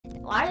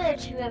Why are there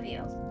two of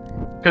you?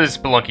 Because it's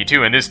Seplunky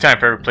 2, and this time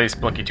for every play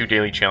Seplunky 2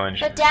 daily challenge.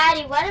 But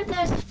Daddy, what if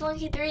there's a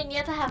Seplunky 3 and you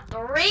have to have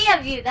 3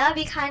 of you? That would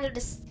be kind of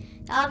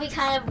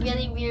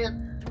really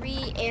weird.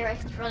 3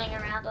 Erics running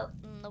around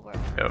in the world.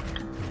 Yep.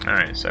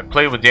 Alright, so I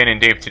played with Dan and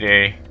Dave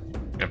today.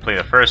 I'm gonna play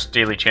the first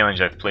daily challenge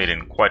I've played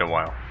in quite a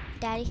while.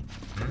 Daddy,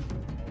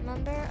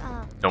 remember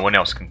No one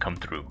else can come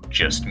through,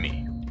 just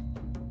me.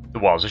 The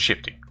walls are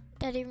shifting.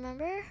 Daddy,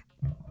 remember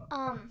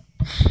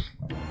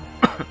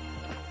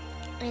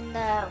in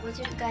the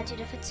Wizard's Guide to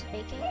Defensive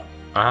Baking?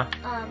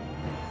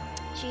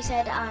 She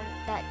said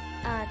that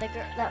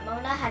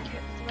Mona had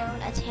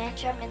thrown a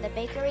tantrum in the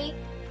bakery.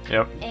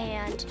 Yep.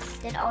 And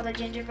then all the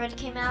gingerbread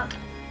came out,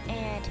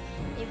 and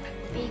they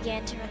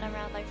began to run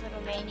around like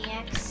little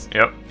maniacs.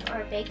 Yep.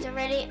 Or baked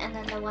already, and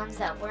then the ones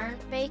that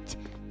weren't baked,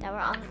 that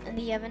were in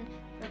the oven,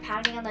 were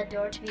pounding on the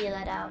door to be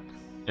let out.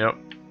 Yep.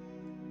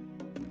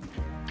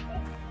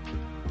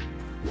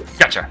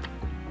 Gotcha.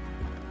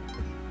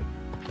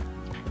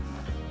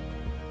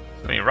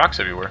 So many rocks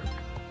everywhere.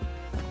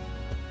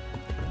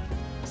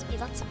 Must be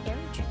lots of air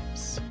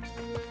trips.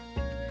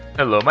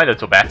 Hello, my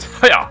little bat.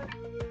 Hiya!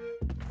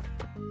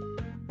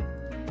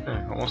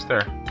 Almost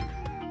there.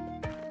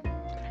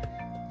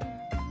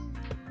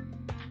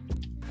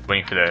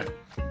 Waiting for the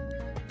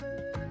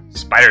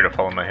spider to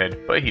fall on my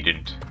head, but he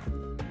didn't.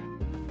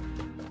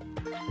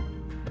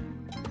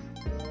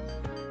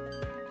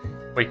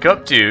 Wake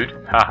up,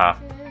 dude. Haha.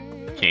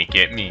 Can't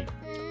get me.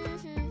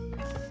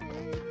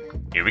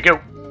 Here we go.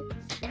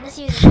 And this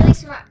is a really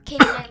smart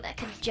caveman that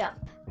can jump.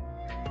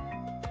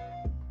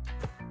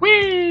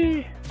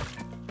 Whee!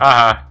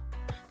 Haha.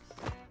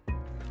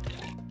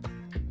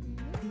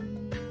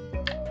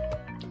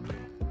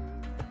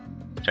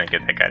 Trying to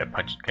get that guy to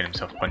get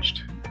himself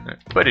punched,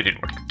 but it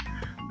didn't work.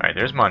 All right,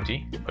 there's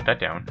Monty. Put that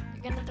down.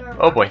 You're gonna throw a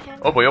Oh boy! rock at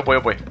him? Oh boy! Oh boy!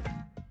 Oh boy!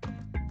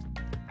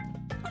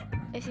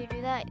 If you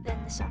do that,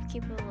 then the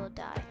shopkeeper will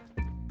die.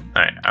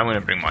 All right, I'm gonna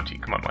bring Monty.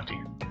 Come on, Monty.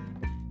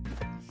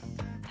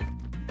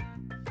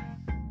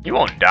 He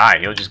won't die.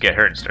 He'll just get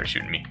hurt and start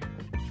shooting me.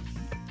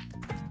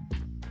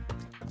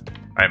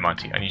 All right,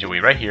 Monty. I need you to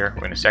wait right here.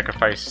 We're gonna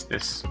sacrifice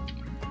this.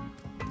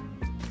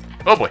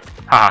 Oh boy!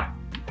 Haha!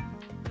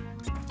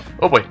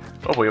 Oh boy!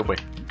 Oh boy! Oh boy!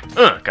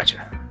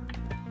 Gotcha.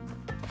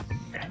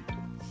 Okay.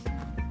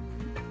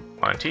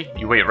 Monty,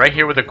 you wait right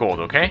here with the gold,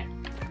 okay?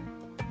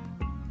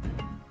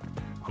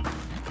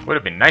 Would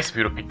have been nice if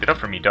you would have picked it up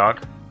for me,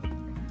 dog.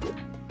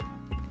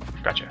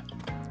 Gotcha.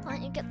 Why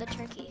don't you get the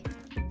turkey?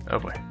 Oh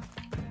boy.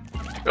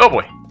 Oh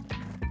boy!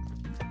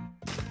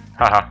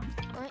 Haha.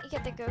 Why don't you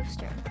get the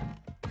ghoster?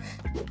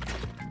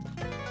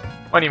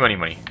 Money, money,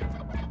 money.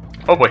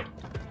 Oh boy.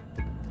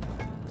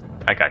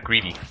 I got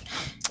greedy.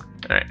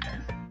 Alright.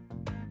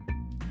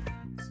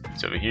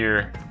 It's over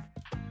here.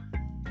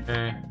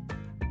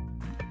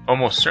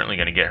 Almost certainly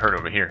gonna get hurt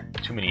over here.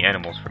 Too many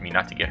animals for me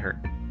not to get hurt.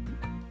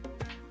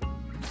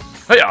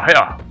 Hiya,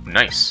 hiya!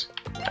 Nice.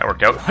 That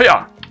worked out.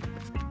 Hiya!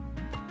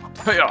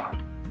 Hiya!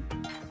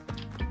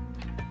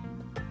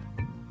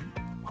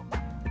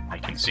 I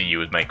can see you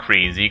with my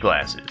crazy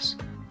glasses.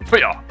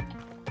 Hiya!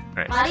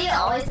 Alright. Why do you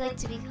always like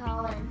to be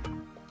calling?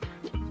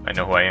 I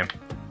know who I am.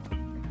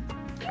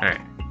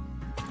 Alright.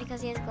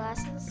 Because he has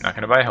glasses? Not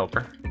gonna buy a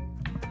helper.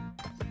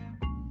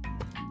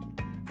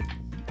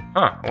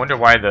 Huh, I wonder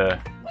why the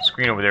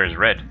screen over there is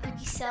red. Like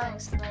he's selling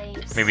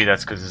slaves. Maybe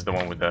that's because it's the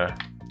one with the...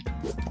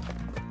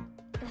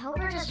 The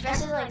helper just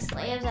dresses like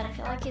slaves, and I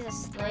feel like he's a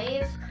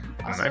slave.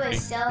 Also, Might they be.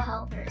 sell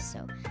helpers,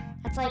 so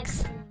that's like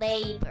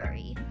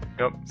slavery.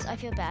 Yep. So I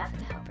feel bad for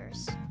the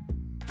helpers.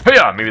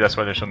 Hiya! Maybe that's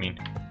why they're so mean.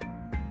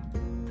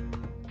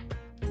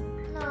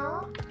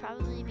 No,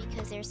 probably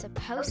because they're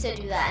supposed to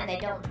do that and they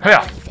don't know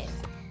Hiya! anything.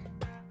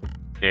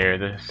 They're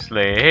the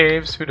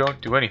slaves who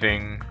don't do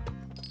anything.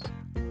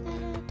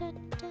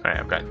 Alright,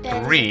 I've got There's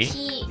a 3.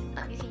 key.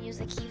 You can use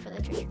the key for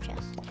the treasure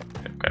chest.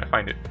 I've gotta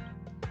find it.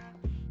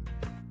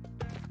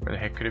 Where the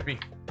heck could it be?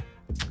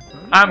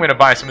 I'm gonna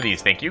buy some of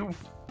these, thank you.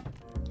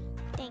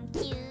 Thank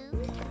you.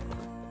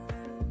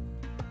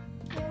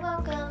 You're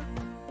welcome.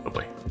 Oh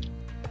boy.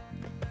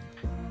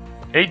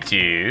 Hey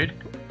dude.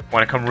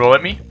 Wanna come roll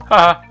at me?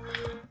 Haha.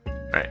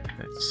 Alright,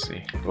 let's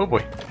see. Oh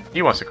boy.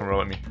 He wants to come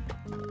roll at me.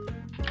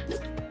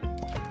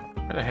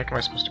 Where the heck am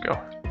I supposed to go?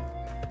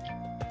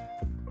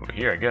 Over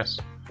here, I guess.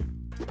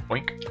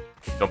 Boink.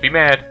 Don't be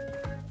mad.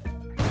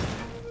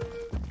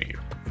 Thank you.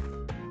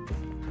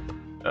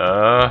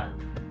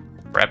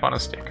 Wrap on a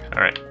stick.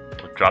 Alright.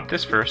 We'll drop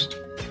this first.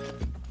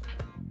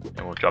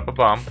 And we'll drop a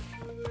bomb.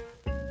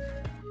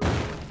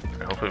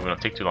 And hopefully we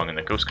don't take too long and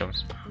the ghost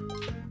comes.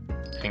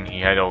 I think he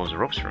had all those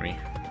ropes for me.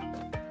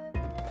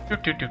 Do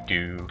do do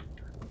do.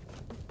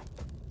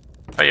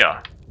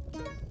 Hiya.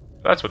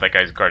 That's what that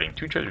guy's guarding.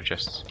 2 treasure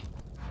chests.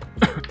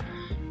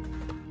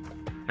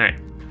 Alright,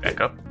 back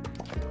up.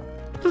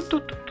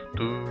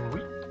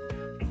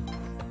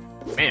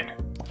 Man.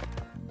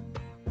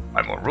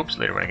 5 more ropes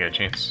later when I get a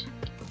chance.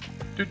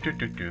 Dun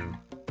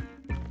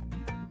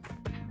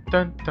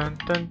dun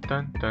dun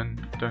dun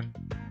dun dun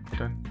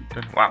dun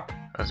dun. Wow.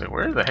 I was like,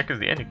 where the heck is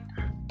the ending?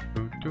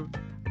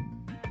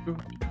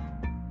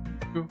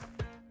 do,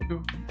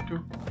 do,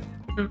 do,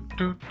 do,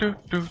 do, do,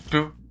 do,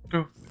 do,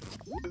 do.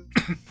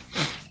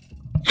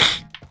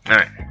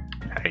 Alright.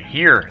 I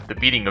hear the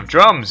beating of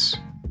drums,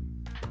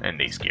 and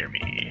they scare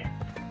me.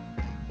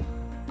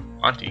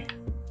 Auntie.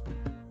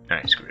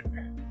 Alright, screw it.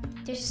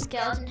 There's a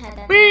skeleton head in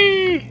there.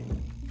 Whee!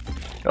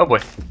 Oh boy,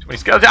 too many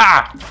skeletons.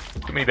 Ah!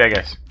 Too many bad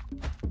guys.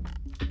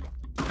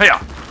 Hey-ya!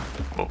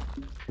 Whoa.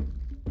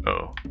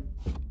 Uh-oh.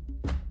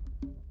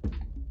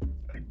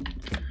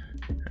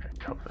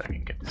 Alright, hopefully I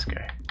can get this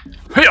guy.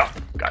 Hey-ya!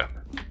 Got him.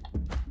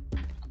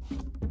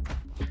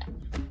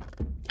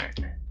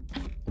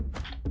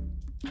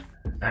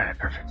 Alright,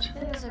 perfect.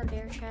 Those are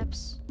bear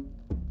traps.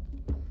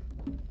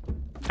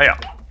 Hey-ya!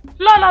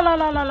 La la la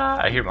la la la!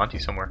 I hear Monty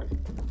somewhere.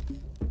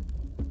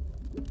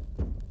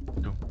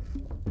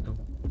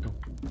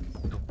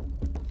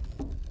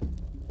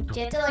 Do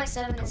you have to like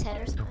summon his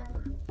head or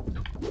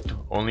something?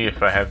 Only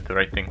if I have the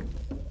right thing.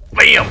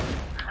 BAM!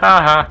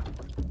 Haha!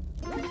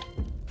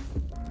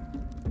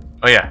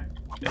 Oh yeah.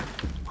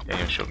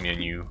 Daniel showed me a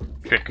new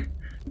trick.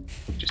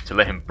 Just to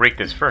let him break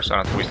this first, so I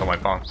don't have to waste all my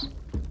bombs.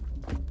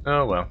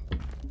 Oh well.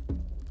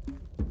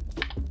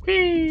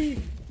 Whee!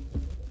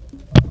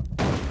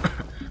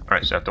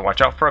 Alright, so I have to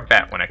watch out for a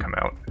bat when I come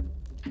out.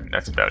 And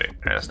that's about it.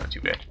 That's not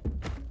too bad.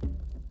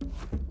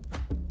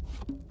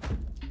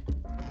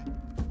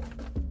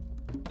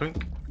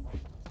 Blink.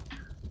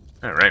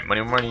 Alright,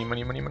 money, money,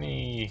 money, money,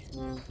 money.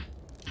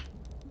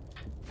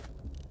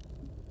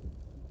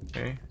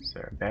 Okay, is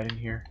there a bat in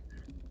here?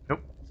 Nope.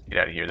 Get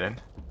out of here then.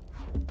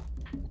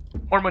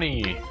 More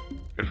money!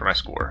 Good for my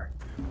score.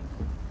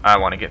 I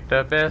want to get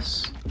the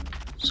best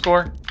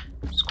score.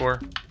 Score.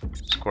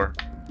 Score.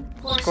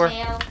 Poor Score.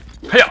 snail.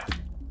 Hiya!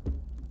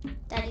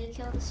 Daddy to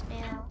kill the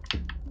snail.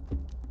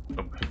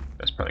 Oh,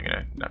 that's probably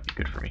gonna not be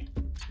good for me.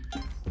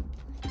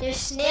 There's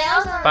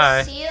snails on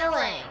Bye. the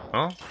ceiling.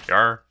 Oh, they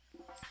are.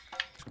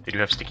 They do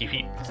have sticky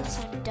feet. This is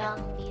some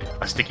dung beetle.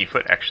 A sticky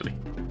foot, actually.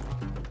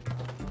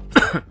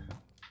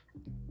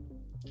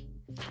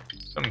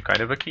 Some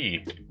kind of a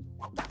key.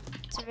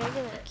 It's a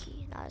regular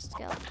key, not a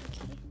skeleton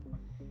key.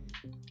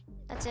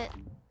 That's it.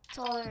 That's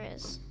all there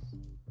is.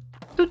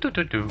 Do do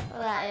do do.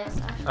 Well, that is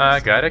actually I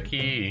got a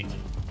key.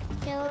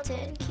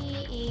 skeleton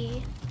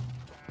key.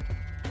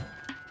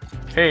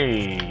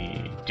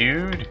 Hey,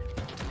 dude.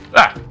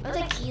 Ah, What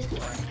are the keys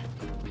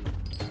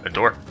for? a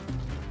door.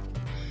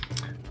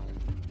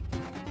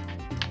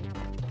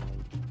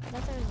 I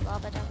thought there was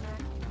lava down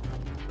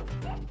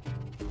there.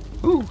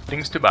 Ooh,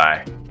 things to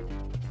buy.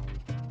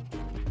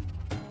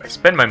 If I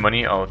spend my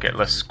money, I'll get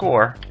less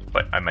score,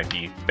 but I might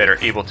be better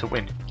able to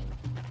win.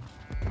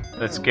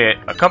 Let's get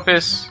a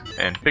compass,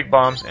 and big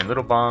bombs, and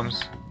little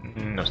bombs.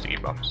 No sticky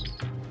bombs.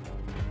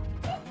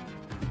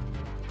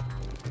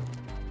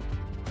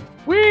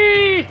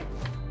 Whee!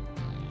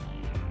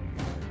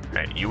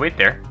 Alright, you wait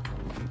there.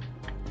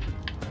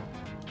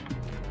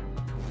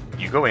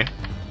 You go in.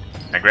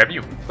 I grab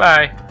you.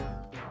 Bye!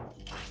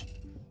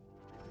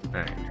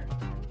 Alright.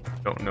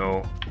 Don't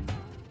know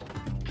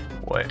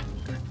what.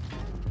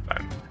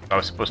 If I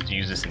was supposed to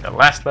use this in the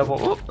last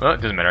level. Oh,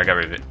 it doesn't matter. I got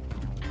rid of it.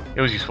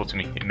 It was useful to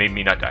me. It made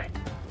me not die.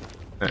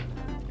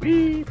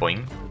 Whee!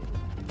 Boing.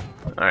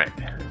 Alright,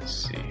 let's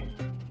see.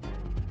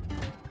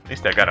 At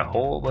least I got a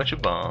whole bunch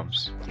of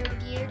bombs. Your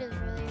beard is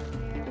really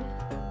weird.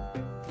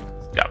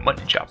 Got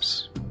mutton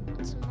chops.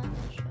 It's a mutton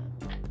chop.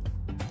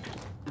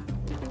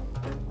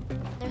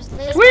 There's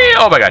Liz. Whee!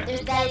 Oh my god.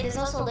 There's Daddy. There's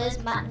also Liz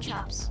mutton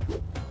chops.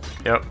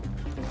 Yep.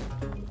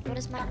 What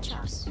is mutton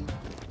chops?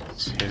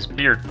 It's his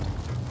beard.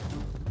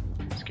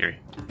 Scary.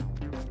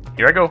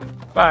 Here I go.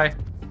 Bye.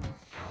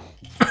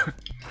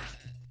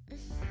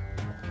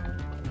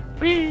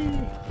 Whee!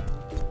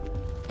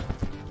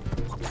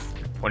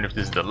 Wonder if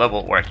this is the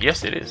level where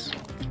yes it is.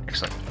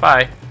 Excellent.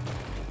 Bye.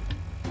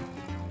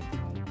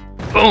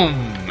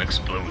 Boom!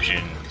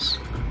 Explosions.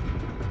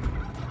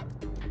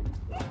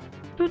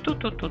 Do, do,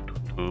 do, do, do,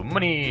 do.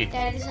 Money.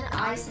 Daddy, there's an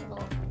eye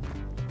symbol.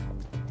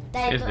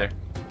 Daddy, Is there?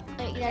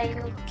 Wait, Daddy,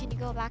 can you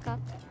go back up?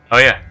 Oh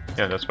yeah.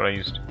 Yeah, that's what I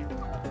used.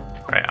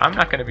 Alright, I'm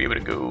not gonna be able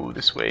to go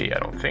this way, I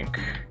don't think.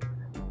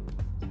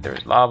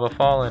 There's lava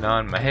falling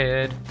on my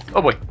head.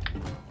 Oh boy.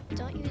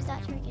 Don't use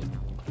that trick.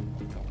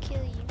 It'll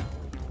kill you.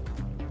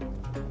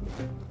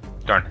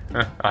 Darn.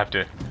 I'll have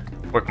to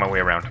work my way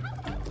around.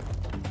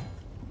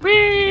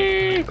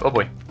 Whee! Oh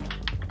boy.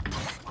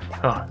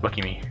 Oh,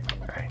 lucky me.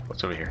 Alright,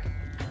 what's over here?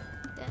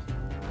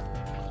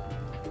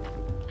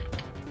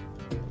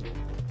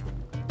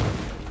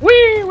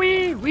 Wee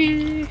wee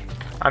wee!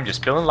 I'm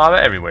just spilling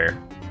lava everywhere.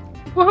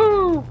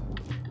 Woohoo!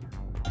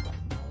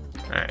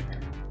 Alright.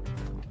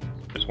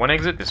 There's one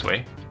exit this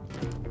way.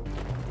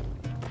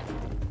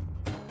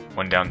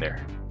 One down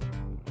there.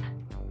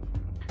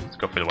 Let's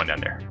go for the one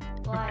down there.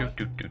 Why?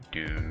 Do, do, do,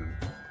 do.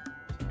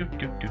 Do,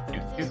 do, do, do,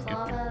 do, There's do,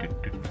 lava. do,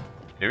 do, do.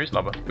 There is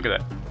lava. Look at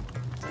that.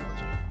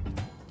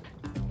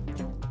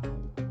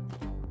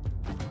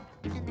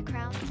 And the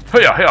crown.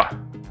 Hiya, hiya!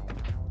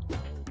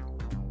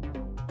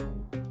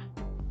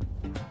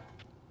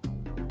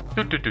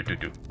 Do, do, do, do,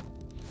 do.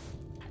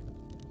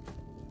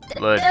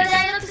 Blood.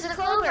 Daddy, look, there's a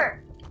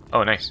clover.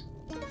 Oh, nice.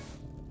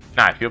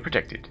 Now I feel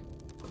protected.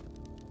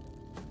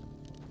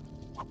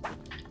 Go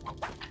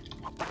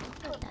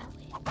that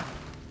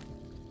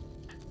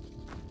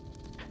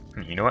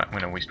way. You know what? I'm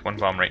gonna waste one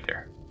bomb right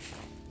there.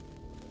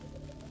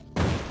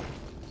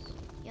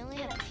 You only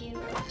have a few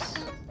roofs.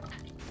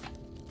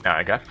 Now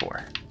I got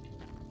 4.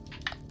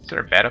 Is there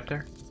a bat up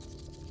there?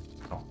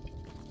 Oh.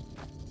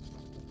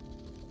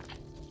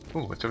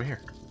 Ooh, what's over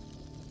here?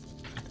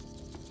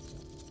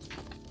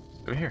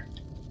 Over here.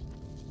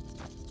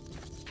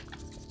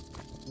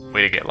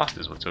 Way to get lost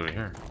is what's over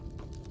here.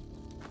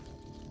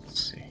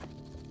 Let's see.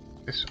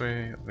 This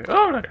way.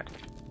 Oh, no, God.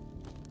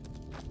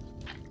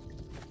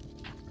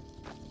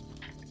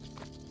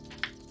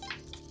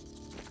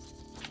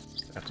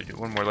 Just have to do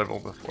one more level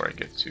before I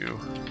get to.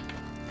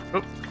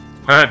 Oh,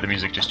 the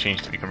music just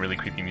changed to become really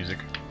creepy music.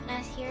 Can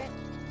I hear it?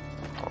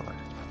 Hold on.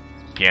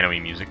 Piano-y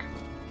music.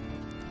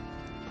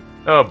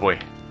 Oh boy.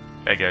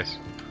 Bad guys.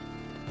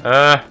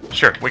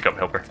 Sure. Wake up,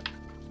 helper.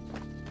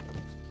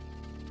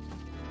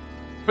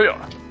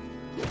 Yeah.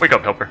 Wake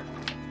up, helper.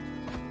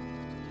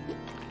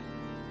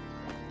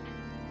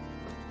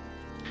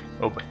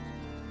 Oh boy.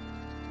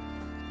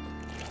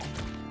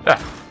 Ah,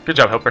 good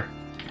job, helper.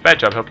 Bad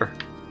job, helper.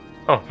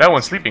 Oh, that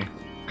one's sleeping.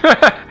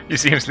 You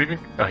see him sleeping?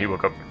 Oh, he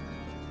woke up.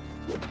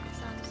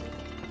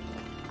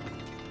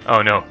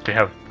 Oh no, they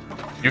have...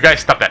 You guys,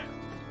 stop that.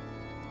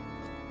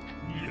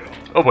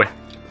 Oh boy.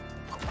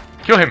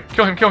 Kill him,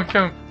 kill him, kill him,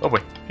 kill him. Oh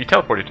boy, he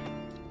teleported.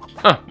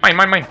 Mine,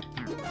 mine, mine.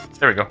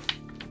 There we go.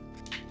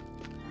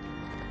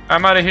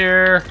 I'm out of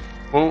here.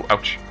 Oh,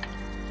 ouch.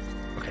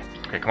 Okay,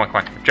 okay, come on, come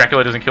on. If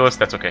Dracula doesn't kill us,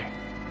 that's okay.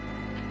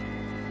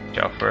 Watch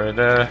out for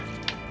the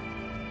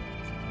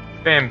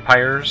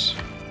vampires.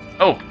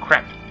 Oh,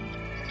 crap.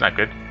 It's not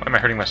good. Why am I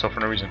hurting myself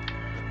for no reason?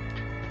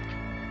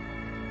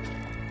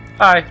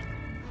 Hi.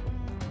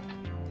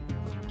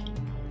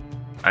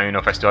 I don't even know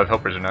if I still have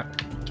helpers or not.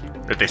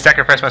 But if they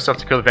sacrifice myself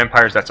to kill the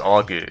vampires, that's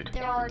all good.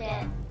 They're all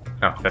dead.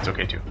 Oh, that's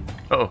okay too.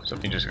 Uh-oh,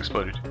 something just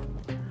exploded.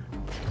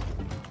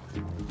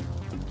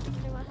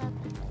 What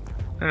happened?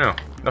 I don't know.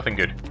 Nothing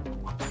good.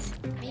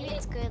 Maybe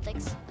it's good, like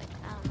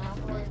I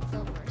don't know, with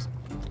silvers.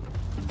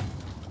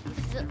 You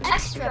feel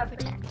extra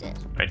protected.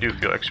 I do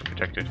feel extra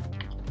protected.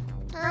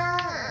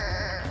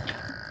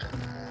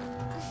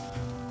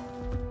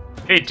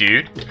 Hey,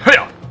 dude.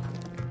 Hiya!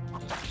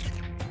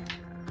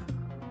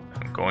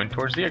 I'm going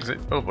towards the exit.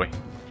 Oh boy.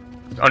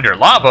 Under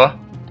lava?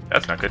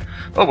 That's not good.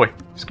 Oh boy.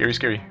 Scary,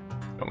 scary.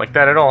 Don't like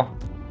that at all.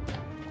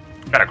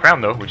 Got a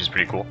crown though, which is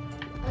pretty cool.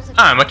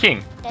 I'm a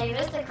king. Daddy,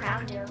 what does the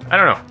crown do? I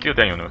don't know. Deal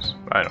Daniel knows.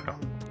 I don't know.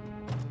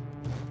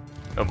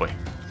 Oh boy.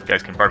 These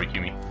guys can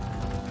barbecue me.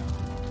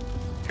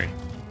 Here.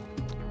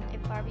 They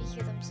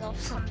barbecue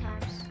themselves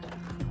sometimes.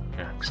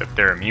 Yeah, except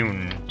they're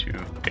immune to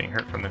getting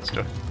hurt from that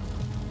stuff.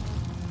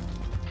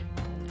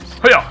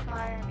 Hiya!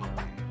 Fire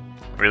everywhere.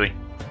 Really?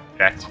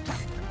 That?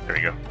 There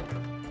we go.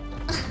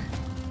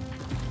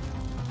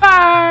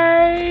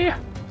 Bye! I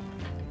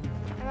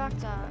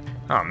rocked out.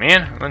 Oh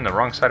man, I'm on the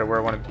wrong side of where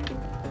I want to be.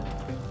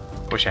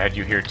 Wish I had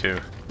you here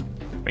to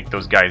make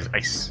those guys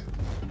ice.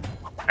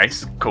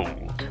 Ice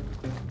cold.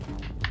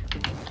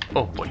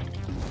 Oh boy.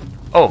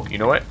 Oh, you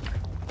know what?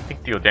 I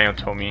think Theo Daniel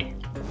told me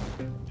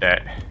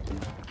that...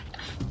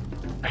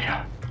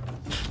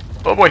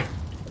 Oh boy.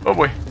 Oh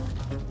boy.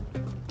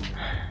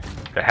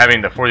 That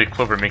having the 40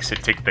 clover makes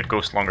it take the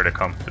ghost longer to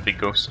come. The big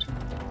ghost.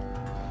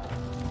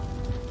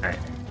 Alright.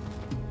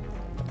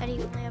 Daddy,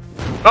 you only have...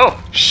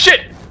 Oh,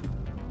 shit!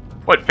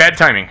 What bad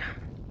timing.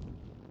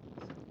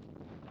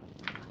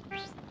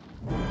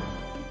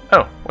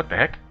 Oh, what the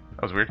heck?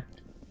 That was weird.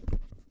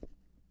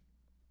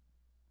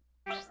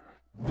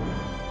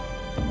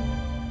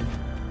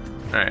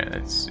 Alright,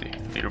 let's see.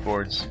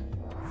 Leaderboards.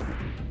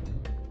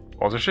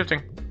 Walls are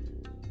shifting.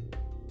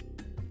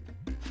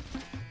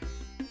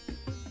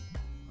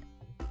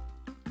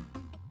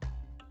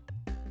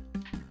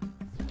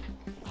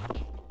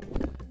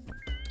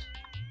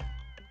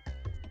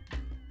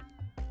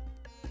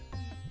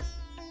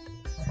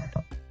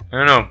 I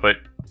don't know, but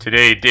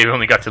today Dave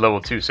only got to level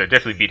 2, so I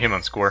definitely beat him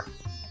on score.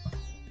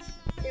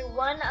 Through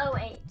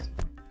 108.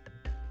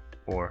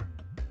 4.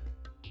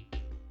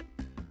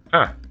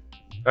 Huh.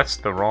 That's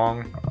the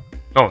wrong...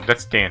 Oh,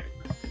 that's Dan.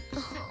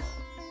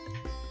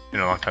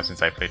 Been a long time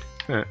since I played.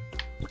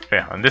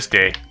 Yeah, on this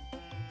day,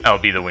 I'll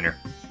be the winner.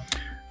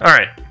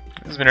 Alright,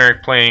 this has been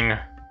Eric playing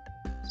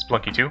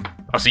Seplunky 2.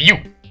 I'll see you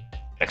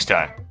next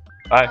time.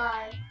 Bye.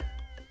 I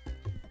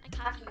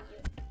copied you.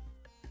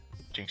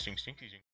 Jinx, jinx, jinx, jinx.